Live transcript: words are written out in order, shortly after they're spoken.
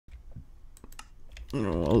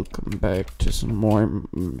Welcome back to some more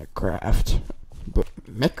Minecraft. But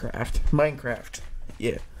Minecraft.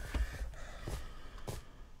 Yeah.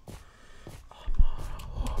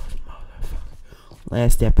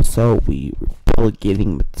 Last episode, we were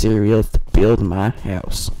getting materials to build my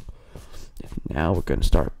house. Now we're gonna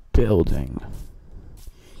start building.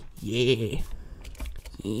 Yeah.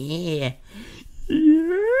 Yeah.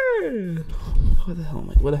 Yeah. What the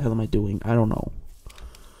hell am I doing? I don't know.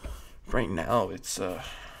 Right now it's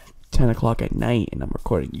 10 o'clock at night and I'm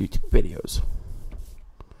recording YouTube videos.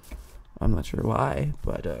 I'm not sure why,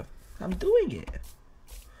 but I'm doing it.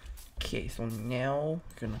 Okay, so now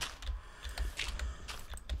we're gonna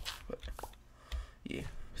yeah.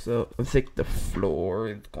 So I think the floor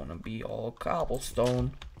is gonna be all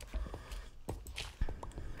cobblestone.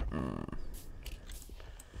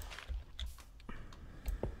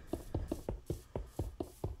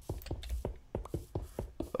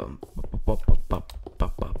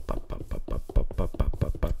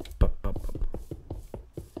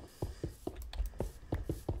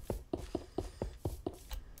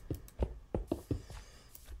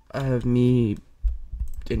 I have me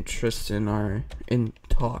and Tristan are in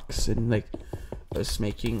talks and like us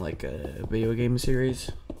making like a video game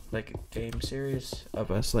series, like a game series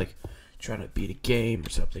of us like trying to beat a game or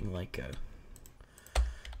something like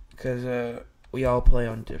because we all play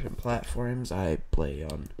on different platforms. I play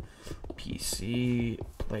on PC,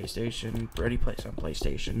 PlayStation. Brady plays on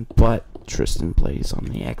PlayStation, but Tristan plays on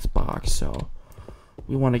the Xbox. So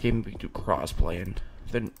we want a game we do cross-play, and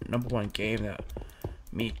the number one game that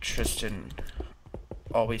me, Tristan,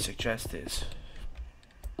 always suggest is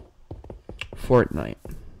Fortnite.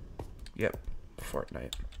 Yep,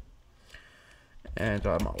 Fortnite. And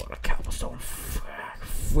I'm a lot of cobblestone.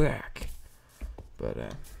 Frack.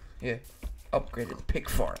 But yeah, upgraded the pig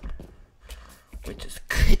farm, which is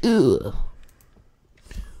cool.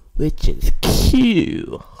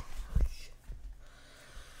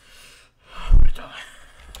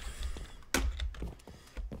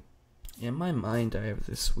 In my mind, I have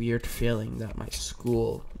this weird feeling that my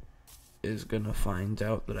school is gonna find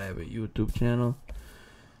out that I have a YouTube channel.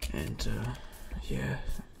 And, yeah,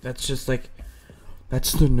 that's just like,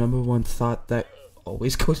 that's the number one thought that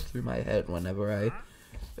always goes through my head whenever I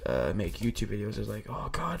make YouTube videos. Is like, oh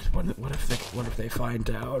god, what if they find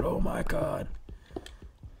out? Oh my god.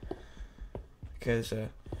 Because,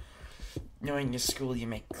 knowing your school you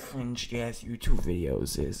make cringy ass YouTube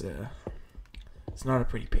videos is, it's not a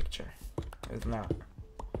pretty picture. It's not.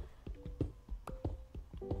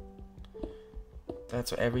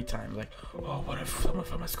 That's what every time, like, oh, what if someone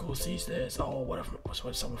from my school sees this? Oh, what if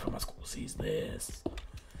someone from my school sees this?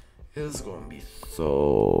 It's gonna be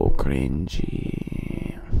so cringy.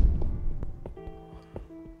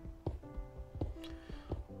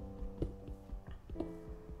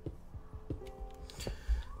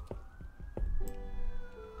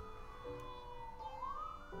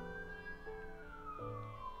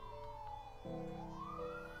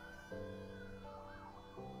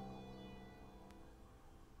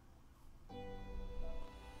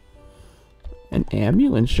 An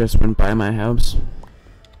ambulance just went by my house.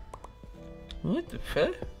 What the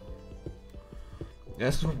fuck?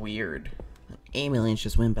 That's weird. An ambulance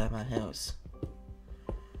just went by my house.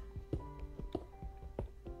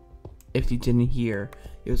 If you didn't hear,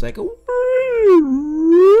 it was like a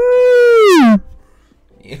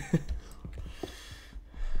yeah.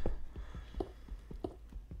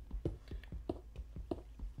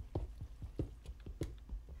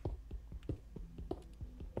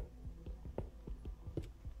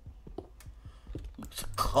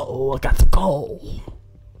 Coal, I got the coal.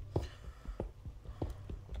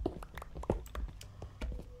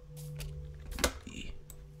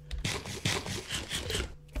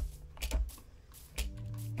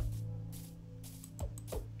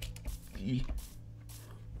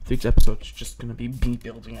 This episode's just gonna be me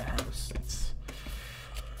building a house.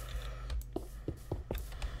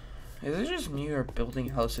 Is it just me or building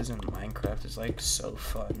houses in Minecraft is like so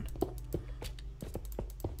fun?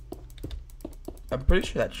 I'm pretty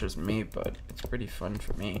sure that's just me, but it's pretty fun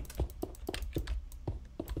for me.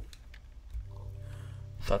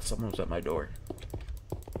 Thought someone was at my door.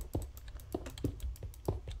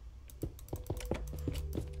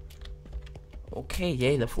 Okay,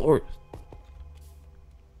 yay, the floor.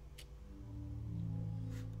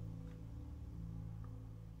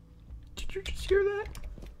 Did you just hear that?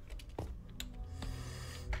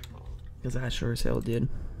 Because I sure as hell did.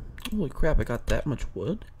 Holy crap, I got that much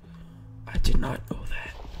wood? I did not know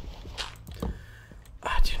that.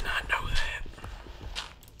 I did not know that.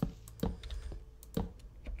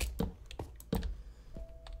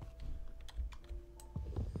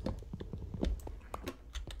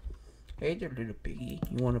 Hey there, little piggy.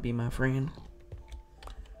 You want to be my friend?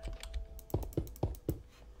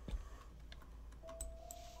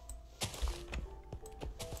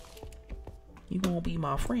 You won't be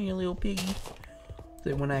my friend, little piggy.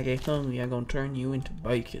 Then when I get hungry, I'm gonna turn you into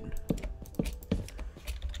bacon.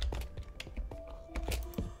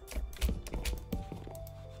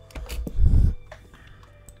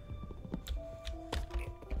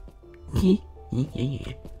 Yeah.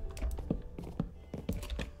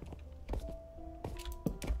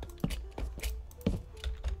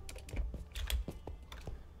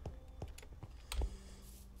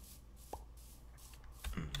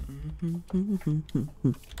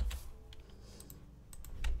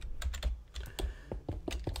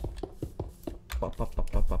 Pop, pop,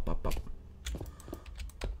 pop, pop, pop, pop, pop.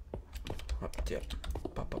 Up, tip.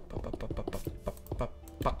 Pop, pop, pop, pop, pop, pop, pop, pop,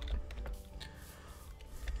 pop.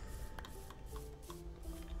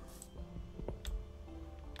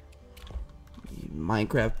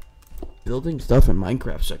 Minecraft, building stuff in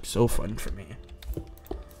Minecraft's like so fun for me.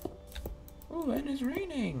 Oh, and it's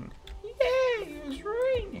raining. Yay, it's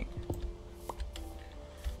raining.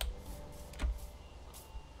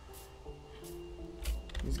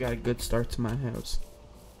 He's got a good start to my house.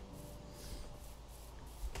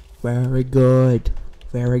 Very good.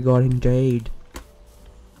 Very good indeed.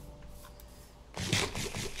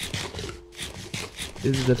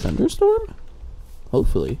 Is it a thunderstorm?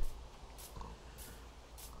 Hopefully.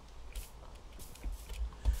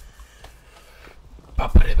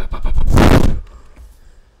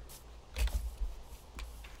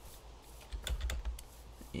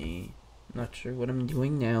 Not sure what I'm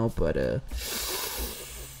doing now, but I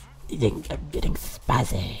think I'm getting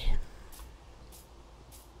spazzy.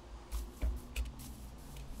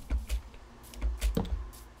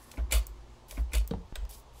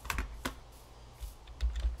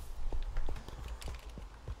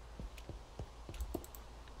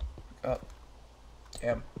 Oh,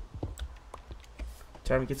 damn.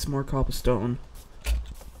 Time to get some more cobblestone.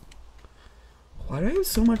 Why do I have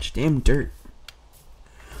so much damn dirt?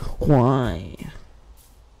 Why?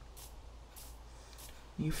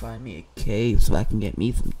 You find me a cave so I can get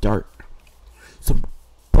me some dirt. Some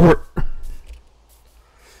dirt.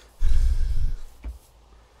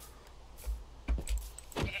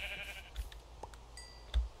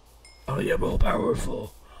 I am all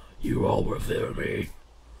powerful. You all revere me.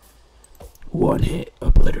 One hit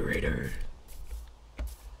obliterator.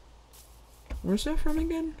 Where's that from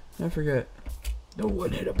again? I forget. The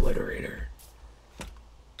one hit obliterator.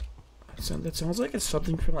 That sounds like it's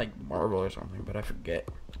something from like Marvel or something, but I forget.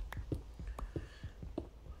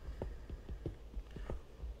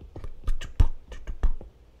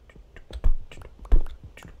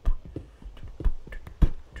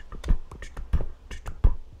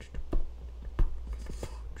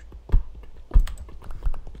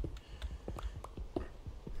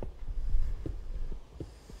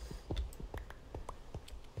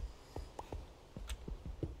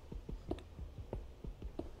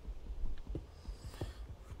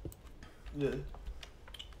 Yeah.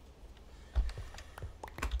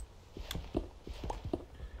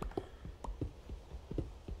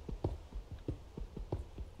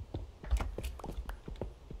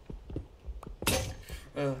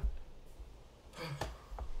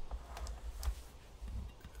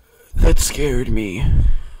 That scared me.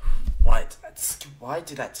 What? Why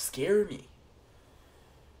did that scare me?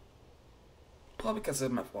 Probably because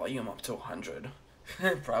of my volume up to 100.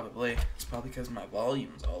 Probably. It's probably because my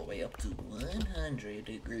volume's all the way up to 100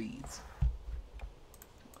 degrees.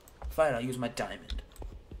 Fine, I'll use my diamond.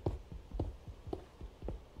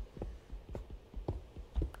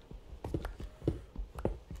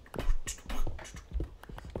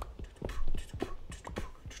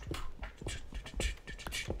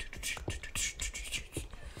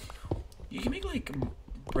 You can make like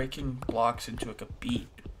breaking blocks into like a beat.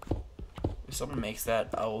 If someone makes that,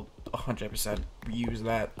 I'll 100% use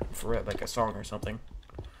that for like a song or something.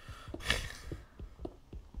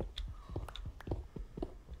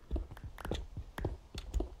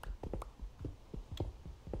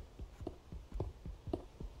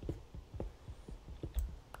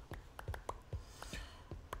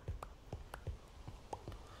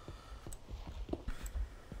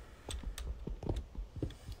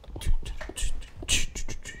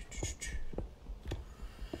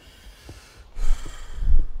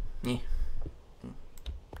 Yeah.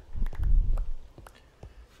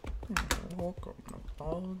 Welcome to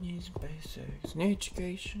all these basics in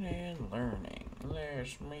education and learning.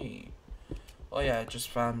 There's me. Oh yeah, I just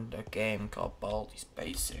found a game called Baldi's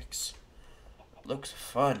Basics. Looks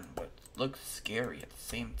fun, but looks scary at the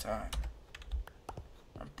same time.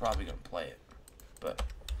 I'm probably gonna play it, but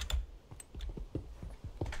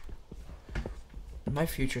my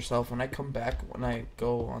future self, when I come back, when I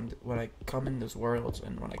come in this world,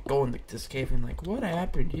 and when I go in this cave, and like, what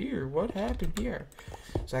happened here? What happened here?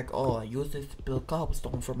 It's like, oh, I used this to build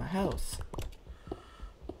cobblestone for my house.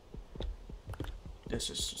 This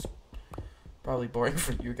is just probably boring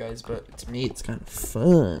for you guys, but to me, it's kind of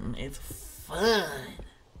fun. It's fun.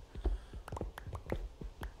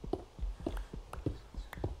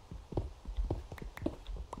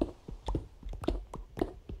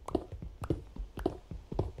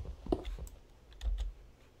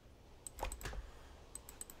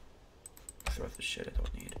 Throw the shit I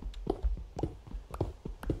don't need.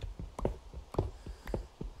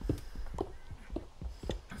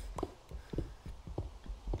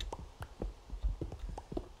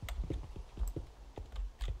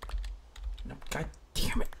 No, god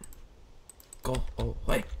damn it. Go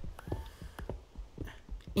away.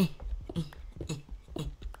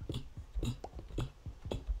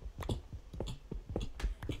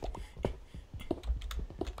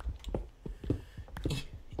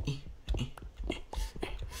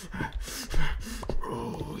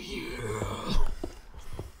 Oh yeah.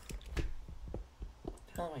 What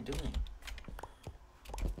the hell am I doing?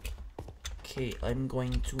 Okay, I'm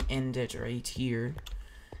going to end it right here.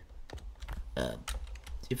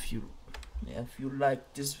 If you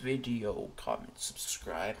like this video, comment,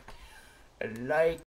 subscribe, and like.